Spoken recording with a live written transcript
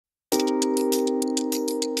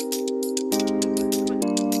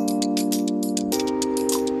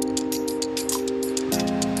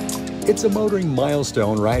It's a motoring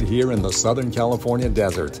milestone right here in the Southern California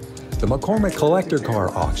desert. The McCormick Collector Car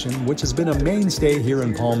Auction, which has been a mainstay here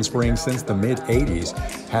in Palm Springs since the mid-'80s,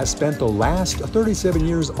 has spent the last 37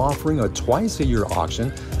 years offering a twice-a-year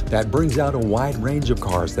auction that brings out a wide range of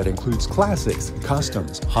cars that includes classics,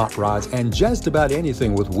 customs, hot rods, and just about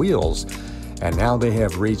anything with wheels. And now they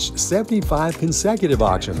have reached 75 consecutive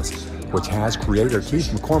auctions, which has creator Keith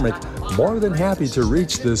McCormick more than happy to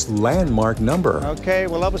reach this landmark number. Okay,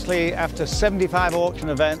 well obviously after 75 auction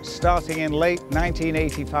events starting in late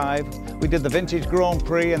 1985, we did the Vintage Grand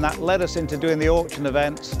Prix and that led us into doing the auction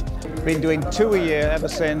events. Been doing 2 a year ever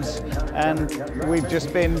since, and we've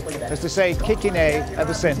just been, as to say, kicking A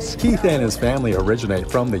ever since. Keith and his family originate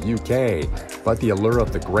from the UK, but the allure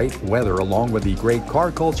of the great weather along with the great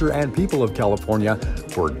car culture and people of California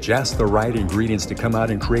were just the right ingredients to come out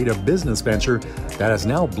and create a business venture that has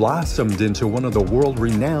now blossomed into one of the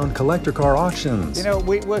world-renowned collector car auctions. You know,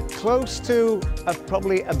 we're close to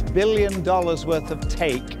probably $1 billion worth of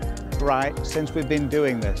take, right, since we've been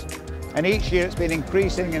doing this. And each year it's been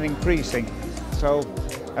increasing and increasing.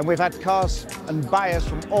 And we've had cars and buyers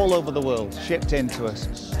from all over the world shipped into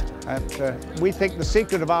us. And we think the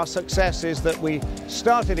secret of our success is that we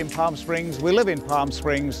started in Palm Springs, we live in Palm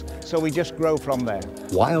Springs, so we just grow from there.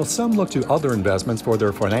 While some look to other investments for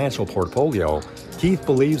their financial portfolio, Keith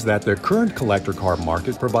believes that the current collector car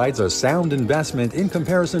market provides a sound investment in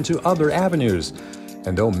comparison to other avenues.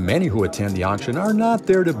 And though many who attend the auction are not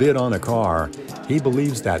there to bid on a car, he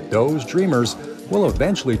believes that those dreamers will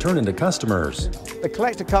eventually turn into customers. The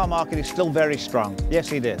collector car market is still very strong.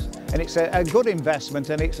 Yes, it is. And it's a good investment,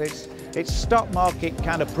 and it's stock market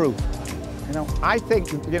kind of proof. You know, I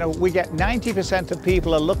think, you know, we get 90% of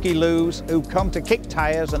people are looky-loos who come to kick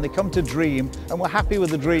tires and they come to dream, and we're happy with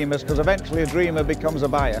the dreamers because eventually a dreamer becomes a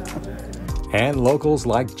buyer. And locals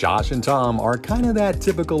like Josh and Tom are kind of that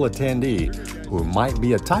typical attendee who might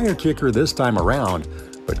be a tire kicker this time around,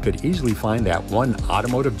 but could easily find that one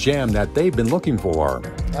automotive gem that they've been looking for.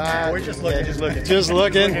 We're just looking. Just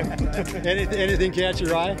looking. Anything catch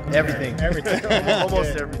your eye? Everything.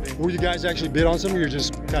 Almost everything. Will you guys actually bid on some, or you're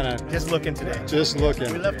just kind of... Just looking today. Just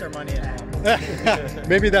looking. We left our money at home.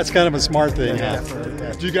 Maybe that's kind of a smart thing, Yeah, huh?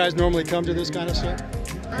 definitely. Do you guys normally come to this kind of stuff?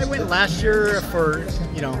 I went last year for,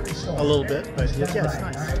 you know, a little bit, but yeah, it's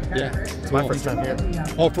nice. Yeah. It's my first time here.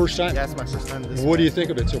 Oh, first time? Yeah, it's my first time. What do you think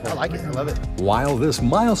of it so far? I like it. I love it. While this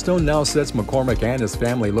milestone now sets McCormick and his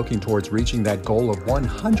family looking towards reaching that goal of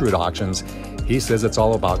 100 auctions, he says it's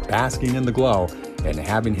all about basking in the glow and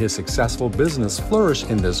having his successful business flourish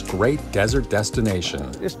in this great desert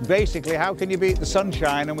destination. Just basically, how can you beat the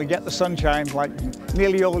sunshine? And we get the sunshine like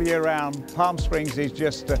nearly all year round. Palm Springs is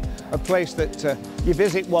just a place that you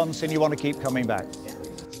visit once and you want to keep coming back.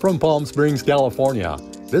 From Palm Springs, California,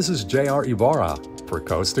 this is J.R. Ibarra for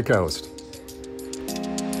Coast to Coast.